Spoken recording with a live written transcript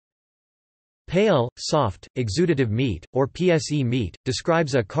Pale, soft, exudative meat, or PSE meat,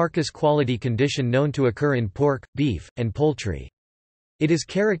 describes a carcass quality condition known to occur in pork, beef, and poultry. It is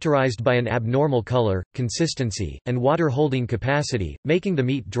characterized by an abnormal color, consistency, and water-holding capacity, making the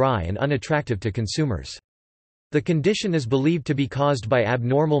meat dry and unattractive to consumers. The condition is believed to be caused by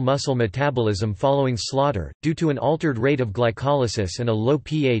abnormal muscle metabolism following slaughter, due to an altered rate of glycolysis and a low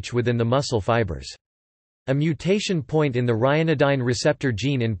pH within the muscle fibers. A mutation point in the ryanodine receptor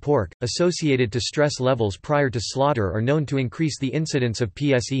gene in pork, associated to stress levels prior to slaughter, are known to increase the incidence of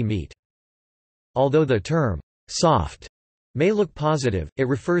PSE meat. Although the term, soft, may look positive, it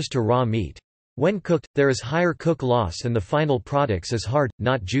refers to raw meat. When cooked, there is higher cook loss and the final products is hard,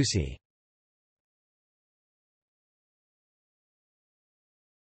 not juicy.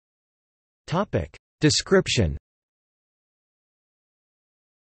 Description.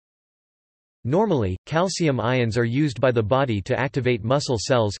 Normally, calcium ions are used by the body to activate muscle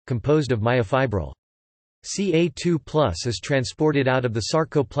cells, composed of myofibril. Ca2+ is transported out of the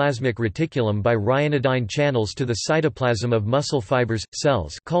sarcoplasmic reticulum by ryanodine channels to the cytoplasm of muscle fibers,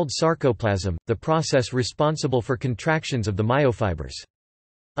 cells called sarcoplasm, the process responsible for contractions of the myofibers.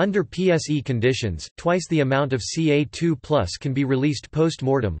 Under PSE conditions, twice the amount of Ca2+ can be released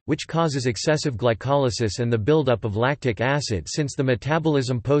post-mortem, which causes excessive glycolysis and the buildup of lactic acid since the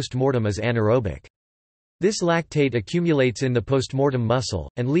metabolism post-mortem is anaerobic. This lactate accumulates in the postmortem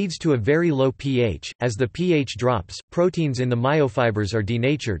muscle, and leads to a very low pH. As the pH drops, proteins in the myofibers are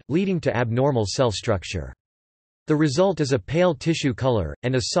denatured, leading to abnormal cell structure. The result is a pale tissue color,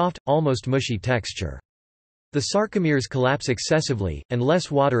 and a soft, almost mushy texture. The sarcomeres collapse excessively, and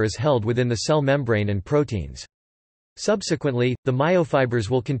less water is held within the cell membrane and proteins. Subsequently, the myofibers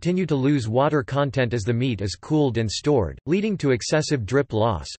will continue to lose water content as the meat is cooled and stored, leading to excessive drip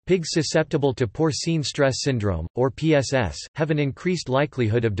loss. Pigs susceptible to porcine stress syndrome, or PSS, have an increased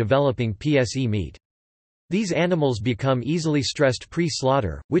likelihood of developing PSE meat. These animals become easily stressed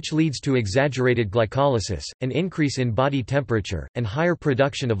pre-slaughter, which leads to exaggerated glycolysis, an increase in body temperature, and higher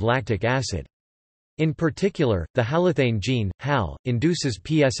production of lactic acid. In particular, the halothane gene, HAL, induces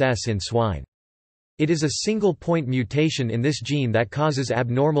PSS in swine. It is a single-point mutation in this gene that causes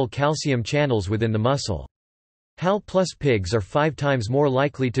abnormal calcium channels within the muscle. HAL plus pigs are 5 times more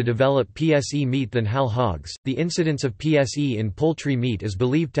likely to develop PSE meat than HAL hogs. The incidence of PSE in poultry meat is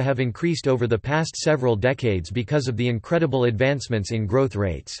believed to have increased over the past several decades because of the incredible advancements in growth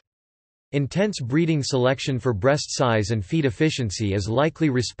rates. Intense breeding selection for breast size and feed efficiency is likely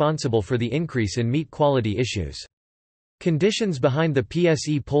responsible for the increase in meat quality issues. Conditions behind the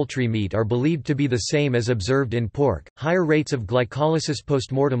PSE poultry meat are believed to be the same as observed in pork. Higher rates of glycolysis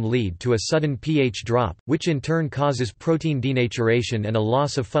postmortem lead to a sudden pH drop, which in turn causes protein denaturation and a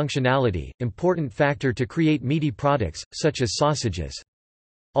loss of functionality, important factor to create meaty products, such as sausages.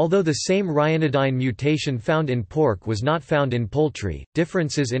 Although the same ryanodine mutation found in pork was not found in poultry,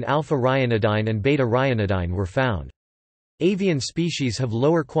 differences in alpha-ryanodine and beta-ryanodine were found. Avian species have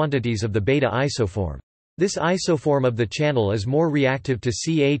lower quantities of the beta isoform. This isoform of the channel is more reactive to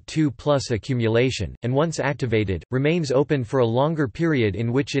Ca2+ accumulation, and once activated, remains open for a longer period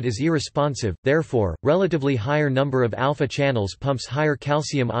in which it is irresponsive. Therefore, relatively higher number of alpha channels pumps higher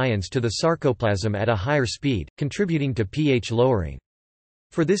calcium ions to the sarcoplasm at a higher speed, contributing to pH lowering.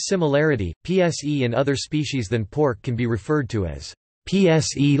 For this similarity, PSE in other species than pork can be referred to as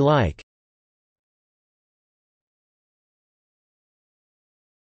PSE-like.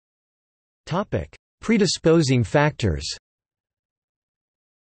 Predisposing factors.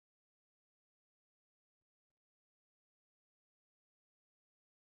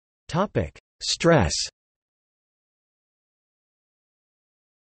 Stress.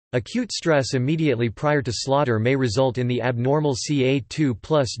 Acute stress immediately prior to slaughter may result in the abnormal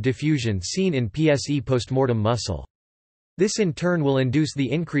Ca2+ diffusion seen in PSE postmortem muscle. This in turn will induce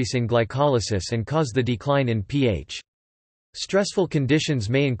the increase in glycolysis and cause the decline in pH. Stressful conditions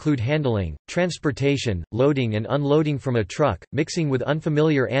may include handling, transportation, loading and unloading from a truck, mixing with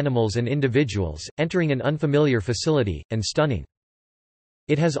unfamiliar animals and individuals, entering an unfamiliar facility, and stunning.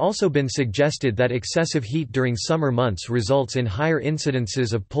 It has also been suggested that excessive heat during summer months results in higher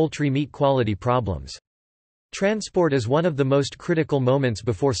incidences of poultry meat quality problems. Transport is one of the most critical moments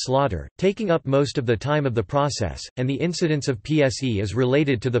before slaughter, taking up most of the time of the process, and the incidence of PSE is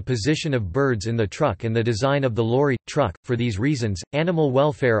related to the position of birds in the truck and the design of the lorry, truck. For these reasons, animal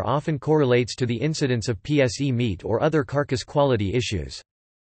welfare often correlates to the incidence of PSE meat or other carcass quality issues.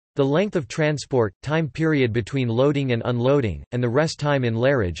 The length of transport, time period between loading and unloading, and the rest time in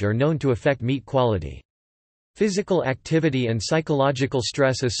lairage are known to affect meat quality. Physical activity and psychological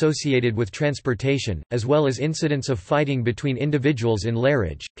stress associated with transportation, as well as incidents of fighting between individuals in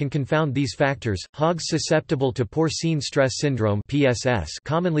lairage, can confound these factors. Hogs susceptible to porcine stress syndrome (PSS)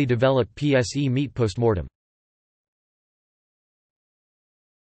 commonly develop PSE meat postmortem.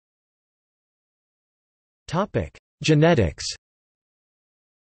 Topic: Genetics.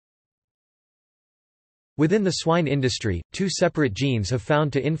 Within the swine industry, two separate genes have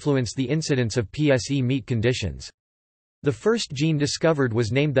found to influence the incidence of PSE meat conditions. The first gene discovered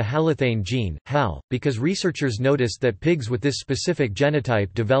was named the halothane gene, HAL, because researchers noticed that pigs with this specific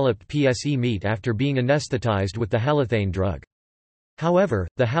genotype developed PSE meat after being anesthetized with the halothane drug. However,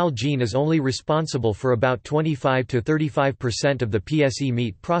 the HAL gene is only responsible for about 25 to 35% of the PSE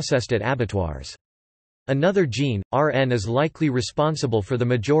meat processed at abattoirs. Another gene, RN, is likely responsible for the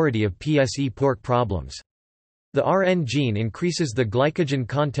majority of PSE pork problems. The RN gene increases the glycogen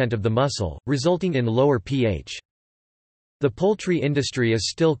content of the muscle, resulting in lower pH. The poultry industry is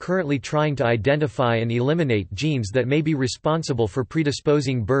still currently trying to identify and eliminate genes that may be responsible for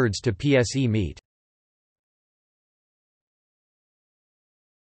predisposing birds to PSE meat.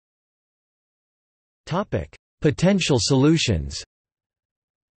 Potential solutions.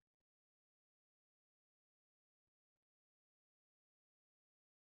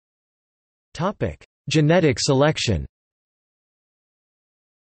 Genetic selection.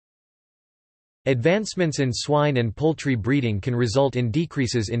 Advancements in swine and poultry breeding can result in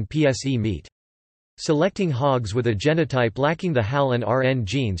decreases in PSE meat. Selecting hogs with a genotype lacking the HAL and RN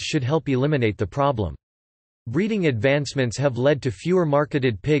genes should help eliminate the problem. Breeding advancements have led to fewer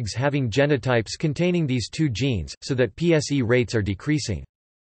marketed pigs having genotypes containing these two genes, so that PSE rates are decreasing.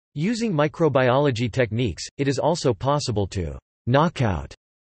 Using microbiology techniques, it is also possible to knock out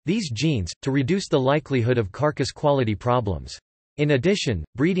these genes, to reduce the likelihood of carcass quality problems. In addition,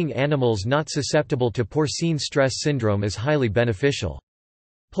 breeding animals not susceptible to porcine stress syndrome is highly beneficial.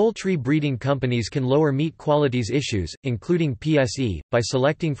 Poultry breeding companies can lower meat qualities issues, including PSE, by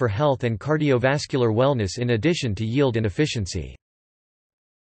selecting for health and cardiovascular wellness in addition to yield and efficiency.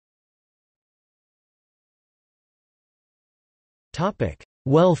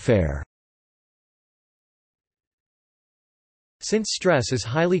 Welfare. Since stress is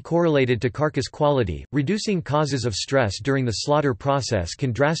highly correlated to carcass quality, reducing causes of stress during the slaughter process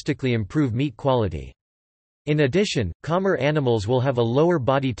can drastically improve meat quality. In addition, calmer animals will have a lower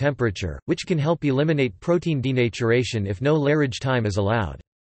body temperature, which can help eliminate protein denaturation if no lairage time is allowed.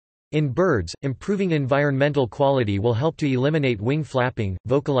 In birds, improving environmental quality will help to eliminate wing flapping,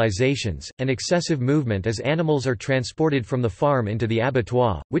 vocalizations, and excessive movement as animals are transported from the farm into the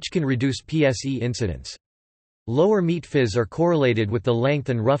abattoir, which can reduce PSE incidence. Lower meat fizz are correlated with the length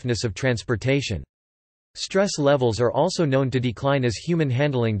and roughness of transportation. Stress levels are also known to decline as human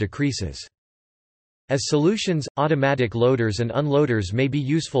handling decreases. As solutions, automatic loaders and unloaders may be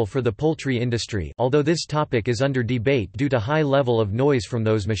useful for the poultry industry, although this topic is under debate due to high level of noise from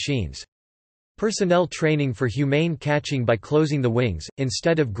those machines. Personnel training for humane catching by closing the wings,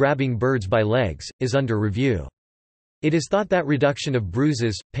 instead of grabbing birds by legs, is under review. It is thought that reduction of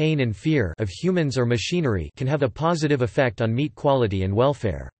bruises, pain and fear of humans or machinery can have a positive effect on meat quality and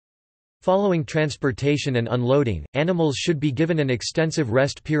welfare. Following transportation and unloading, animals should be given an extensive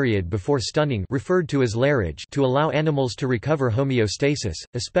rest period before stunning, referred to as lairage, to allow animals to recover homeostasis,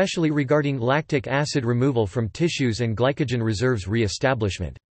 especially regarding lactic acid removal from tissues and glycogen reserves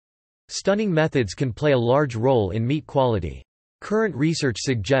re-establishment. Stunning methods can play a large role in meat quality. Current research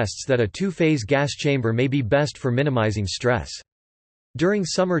suggests that a two-phase gas chamber may be best for minimizing stress. During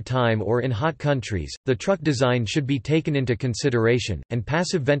summer time or in hot countries, the truck design should be taken into consideration, and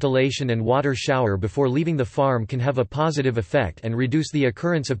passive ventilation and water shower before leaving the farm can have a positive effect and reduce the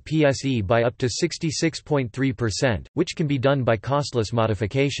occurrence of PSE by up to 66.3%, which can be done by costless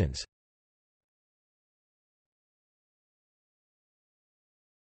modifications.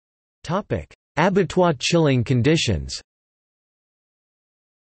 Abattoir chilling conditions.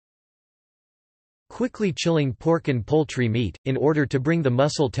 Quickly chilling pork and poultry meat, in order to bring the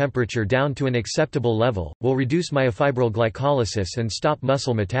muscle temperature down to an acceptable level, will reduce myofibril glycolysis and stop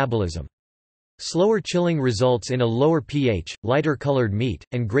muscle metabolism. Slower chilling results in a lower pH, lighter colored meat,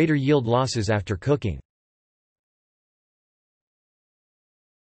 and greater yield losses after cooking.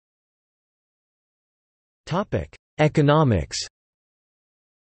 Economics.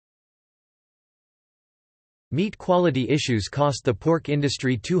 Meat quality issues cost the pork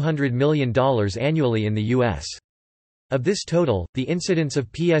industry $200 million annually in the U.S. Of this total, the incidence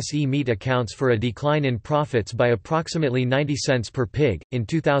of PSE meat accounts for a decline in profits by approximately 90 cents per pig. In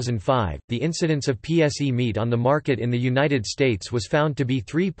 2005, the incidence of PSE meat on the market in the United States was found to be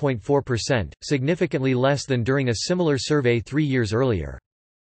 3.4%, significantly less than during a similar survey 3 years earlier.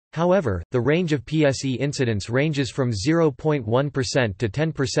 However, the range of PSE incidence ranges from 0.1% to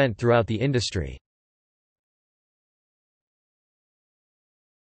 10% throughout the industry.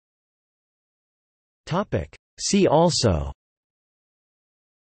 See also: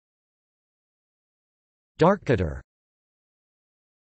 Darkcutter.